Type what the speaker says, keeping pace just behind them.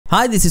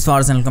Hi, this is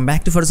Faraz and welcome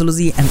back to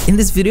Farazology, and in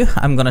this video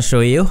I'm gonna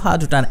show you how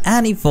to turn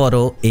any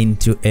photo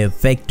into a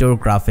vector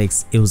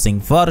graphics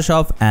using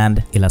Photoshop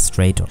and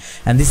Illustrator.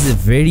 And this is a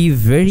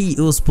very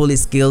useful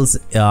skills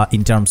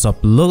in terms of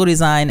logo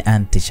design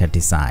and t-shirt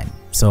design.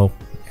 So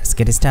let's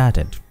get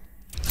started.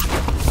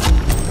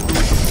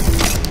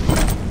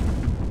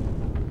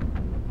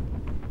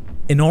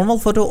 A normal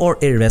photo or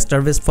a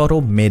raster-based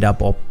photo made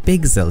up of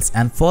pixels,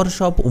 and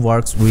Photoshop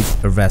works with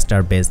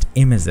raster-based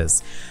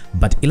images,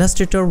 but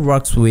Illustrator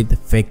works with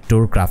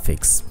vector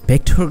graphics.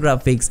 Vector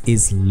graphics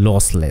is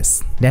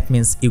lossless. That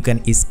means you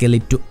can scale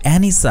it to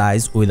any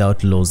size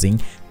without losing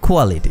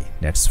quality.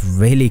 That's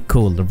really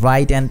cool,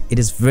 right? And it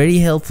is very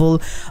helpful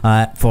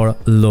for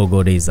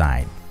logo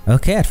design.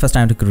 Okay, at first I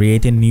have to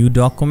create a new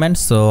document,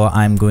 so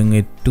I'm going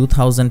with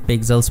 2000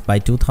 pixels by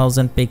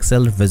 2000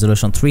 pixel,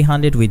 resolution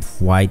 300 with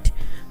white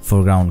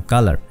foreground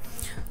color.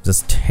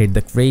 Just hit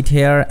the create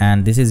here,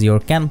 and this is your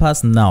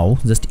canvas. Now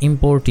just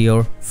import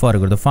your photo,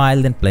 go to the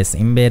file, then place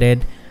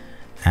embedded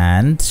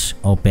and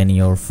open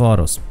your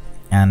photos.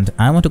 And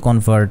I want to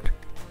convert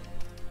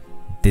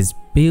these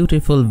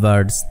beautiful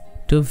words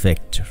to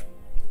vector.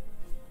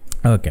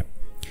 Okay,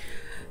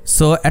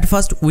 so at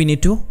first we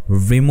need to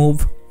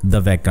remove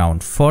the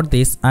background. For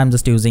this I'm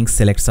just using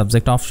select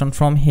subject option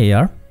from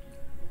here.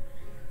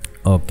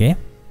 Okay,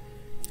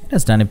 it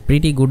has done a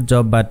pretty good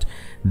job, but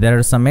there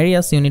are some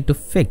areas you need to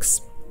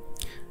fix.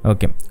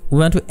 Okay, we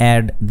want to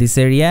add this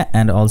area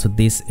and also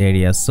this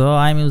area, so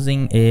I'm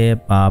using a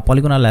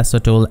polygonal lasso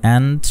tool,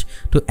 and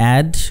to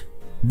add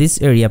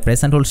this area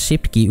press and hold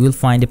shift key. You will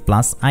find a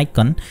plus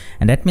icon,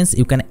 and that means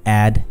you can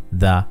add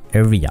the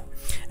area.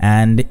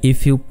 And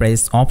if you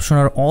press option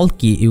or alt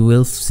key, you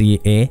will see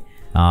a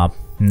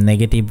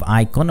negative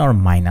icon or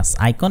minus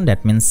icon.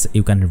 That means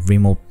you can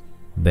remove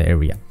the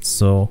area.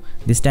 So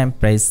this time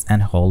press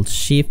and hold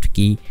shift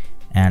key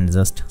and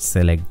just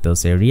select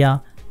those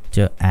area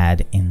to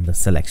add in the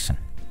selection.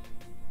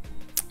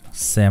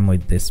 Same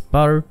with this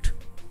part.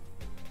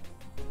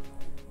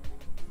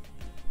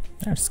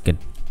 That's good.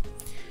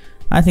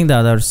 I think the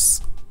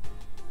others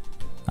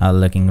are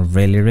looking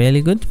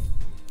really good.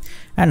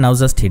 And now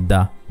just hit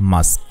the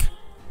mask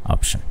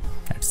option.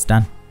 That's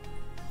done.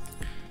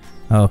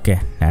 Okay,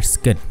 that's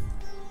good.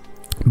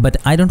 But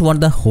I don't want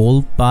the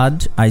whole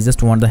part, I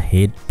just want the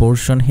head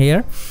portion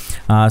here.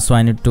 So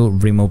I need to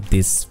remove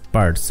this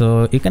part.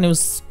 So you can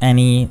use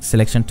any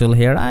selection tool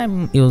here.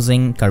 I'm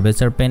using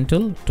curvature pen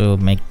tool to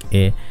make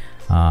a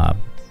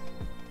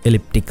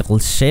elliptical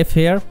shape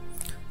here.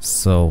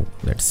 So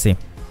let's see.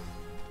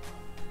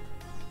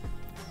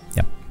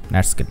 Yep,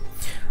 that's good.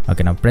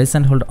 Okay, now press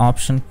and hold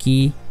option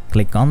key,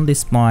 click on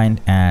this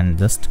point and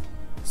just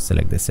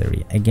select this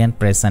area. Again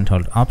press and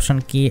hold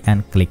option key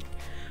and click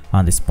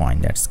on this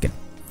point. That's good.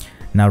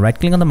 Now right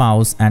click on the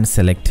mouse and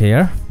select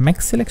here,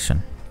 make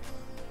selection.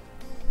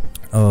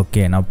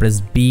 Okay, now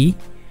press B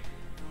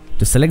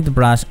to select the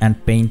brush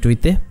and paint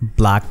with a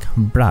black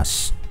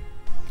brush.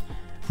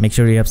 Make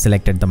sure you have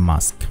selected the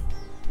mask.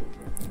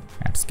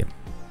 That's good.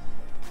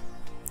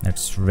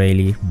 That's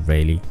really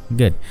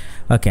good.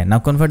 Okay, now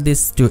convert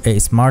this to a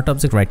smart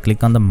object. Right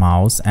click on the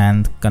mouse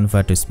and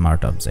convert to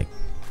smart object.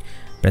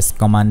 Press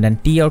Command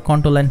and T or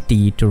Control and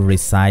T to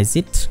resize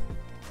it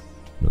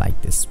like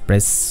this.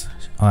 Press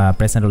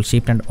and hold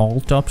Shift and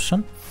Alt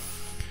option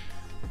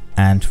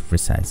and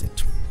resize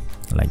it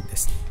like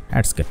this.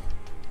 That's good.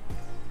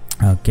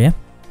 Okay,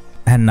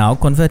 and now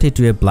convert it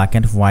to a black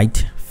and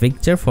white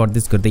picture. For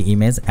this, go to the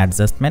image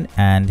adjustment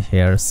and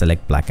here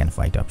select black and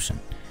white option.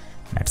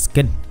 That's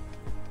good.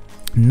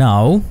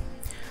 Now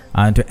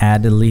I want to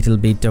add a little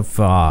bit of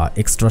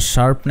extra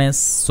sharpness.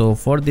 So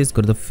for this,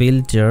 go to the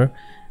filter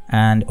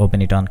and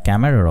open it on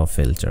camera raw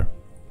filter.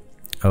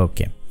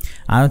 Okay,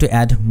 I want to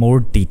add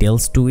more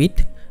details to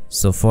it.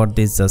 So for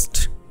this,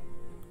 just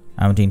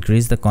I want to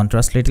increase the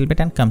contrast a little bit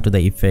and come to the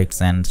effects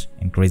and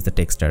increase the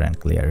texture and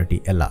clarity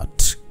a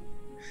lot.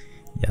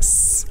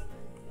 Yes,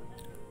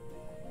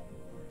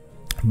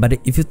 but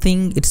if you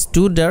think it's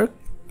too dark,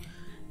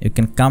 you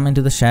can come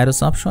into the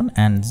shadows option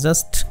and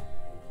just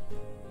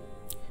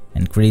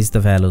increase the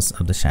values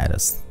of the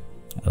shadows.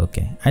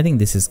 Okay, I think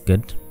this is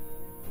good.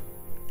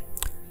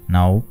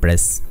 Now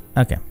press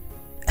OK.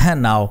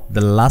 And now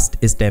the last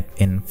step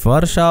in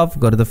Photoshop,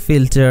 go to the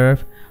filter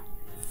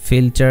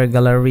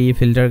gallery.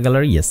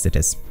 Yes, it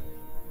is.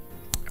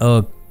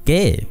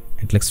 Okay,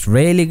 it looks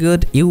really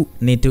good. You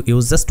need to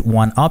use just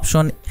one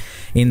option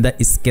in the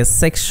sketch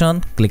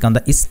section. Click on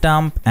the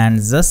stamp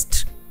and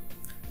just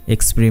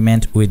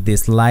experiment with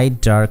this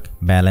light dark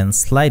balance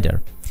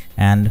slider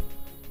and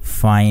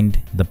find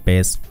the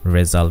best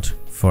result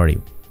for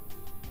you.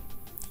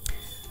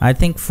 I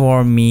think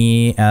for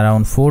me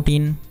around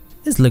 14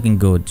 is looking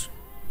good.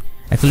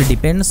 Actually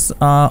depends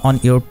on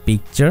your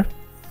picture,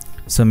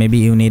 so maybe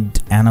you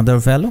need another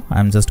value.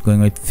 I'm just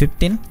going with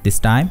 15 this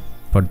time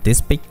for this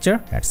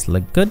picture. That's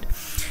look good.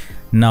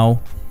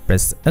 Now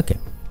press OK.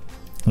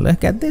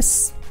 Look at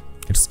this,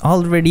 it's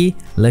already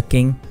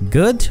looking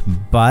good,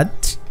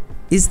 but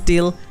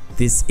still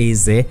this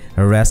is a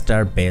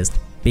raster based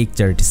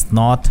picture. It is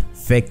not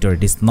vector,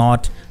 it is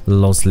not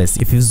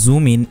lossless. If you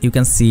zoom in, you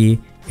can see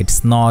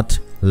it's not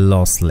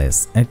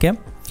lossless. Okay,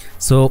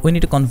 so we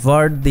need to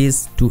convert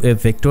this to a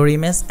vector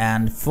image,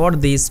 and for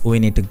this we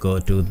need to go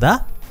to the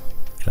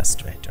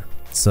Illustrator.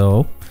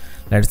 So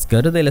let's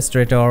go to the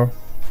Illustrator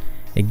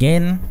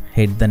again,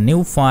 hit the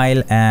new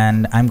file,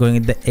 and I'm going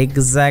with the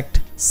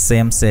exact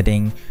same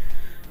setting,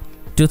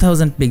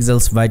 2000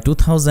 pixels by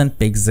 2000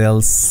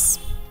 pixels.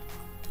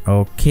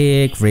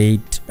 Okay,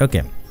 great.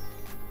 Okay,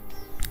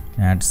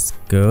 that's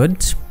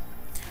good.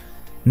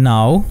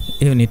 Now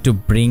you need to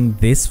bring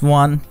this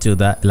one to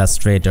the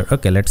Illustrator.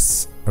 Okay,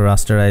 let's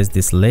rasterize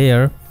this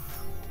layer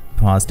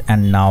first,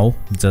 and now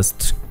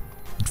just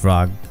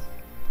drag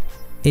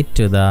it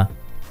to the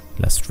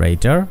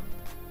Illustrator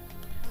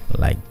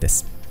like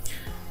this.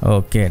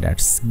 Okay,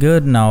 that's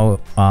good. Now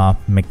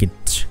make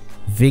it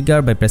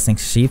bigger by pressing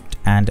Shift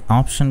and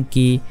Option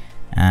key,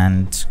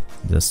 and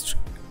just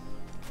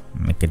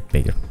make it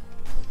bigger.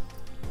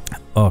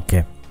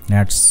 Okay,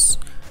 that's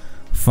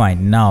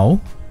fine.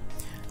 Now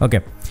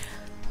okay,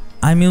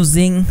 I'm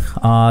using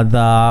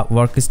the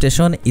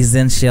workstation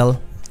Essential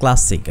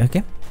Classic.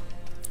 Okay,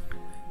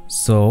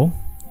 so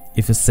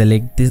if you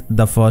select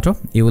the photo,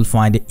 you will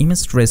find the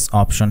image trace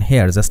option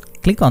here. Just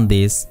click on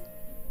this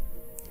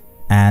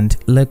and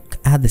look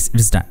at this.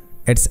 It's done.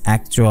 It's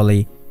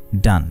actually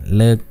done.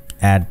 Look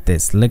at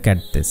this. Look at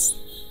this.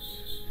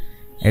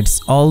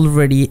 It's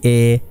already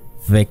a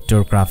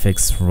vector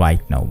graphics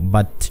right now,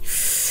 but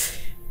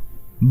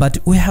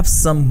we have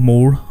some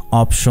more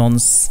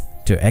options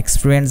to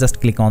experience. Just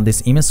click on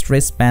this image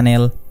trace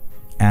panel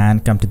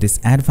and come to this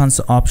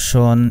advanced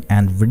option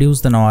and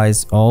reduce the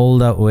noise all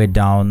the way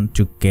down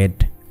to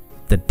get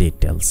the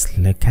details.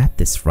 Look at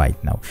this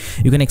right now.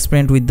 You can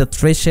experiment with the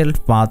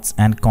threshold, paths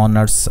and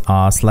corners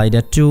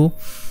slider too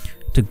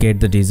to get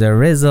the desired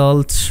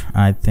result.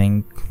 I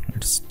think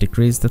let's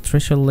decrease the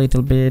threshold a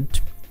little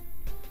bit,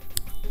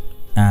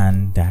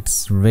 and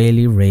that's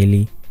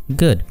really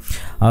good.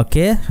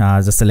 Okay,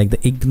 just select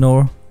the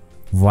ignore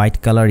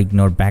white color,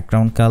 ignore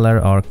background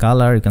color or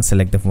color. You can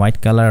select the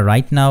white color.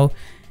 Right now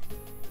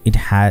it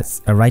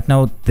has right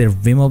now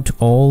they've removed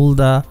all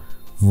the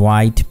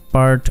white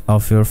part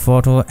of your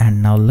photo,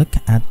 and now look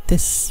at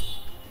this.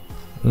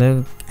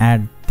 Look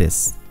at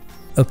this.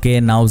 Okay,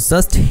 now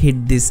just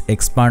hit this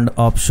expand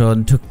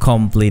option to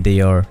complete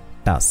your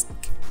task,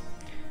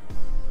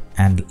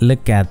 and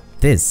look at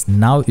this.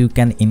 Now you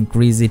can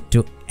increase it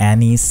to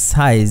any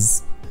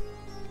size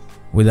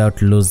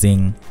without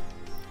losing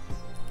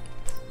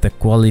the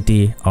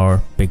quality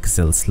or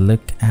pixels.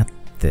 Look at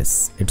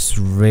this. It's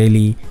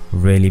really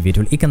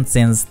beautiful. You can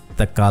change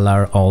the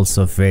color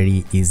also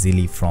very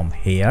easily from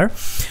here,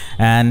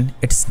 and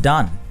it's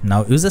done.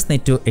 Now you just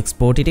need to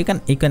export it. You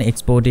can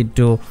export it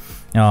to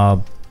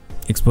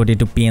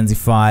PNG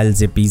file,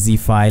 JPG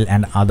file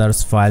and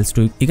others files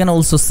too. You can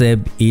also save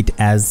it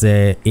as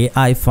a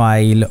AI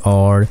file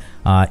or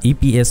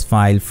EPS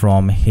file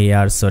from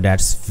here. So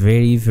that's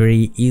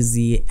very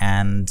easy,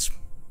 and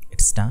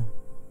it's done.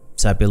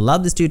 So I hope you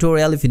love this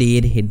tutorial. If you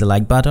did, hit the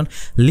like button,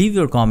 leave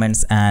your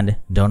comments, and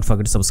don't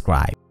forget to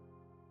subscribe.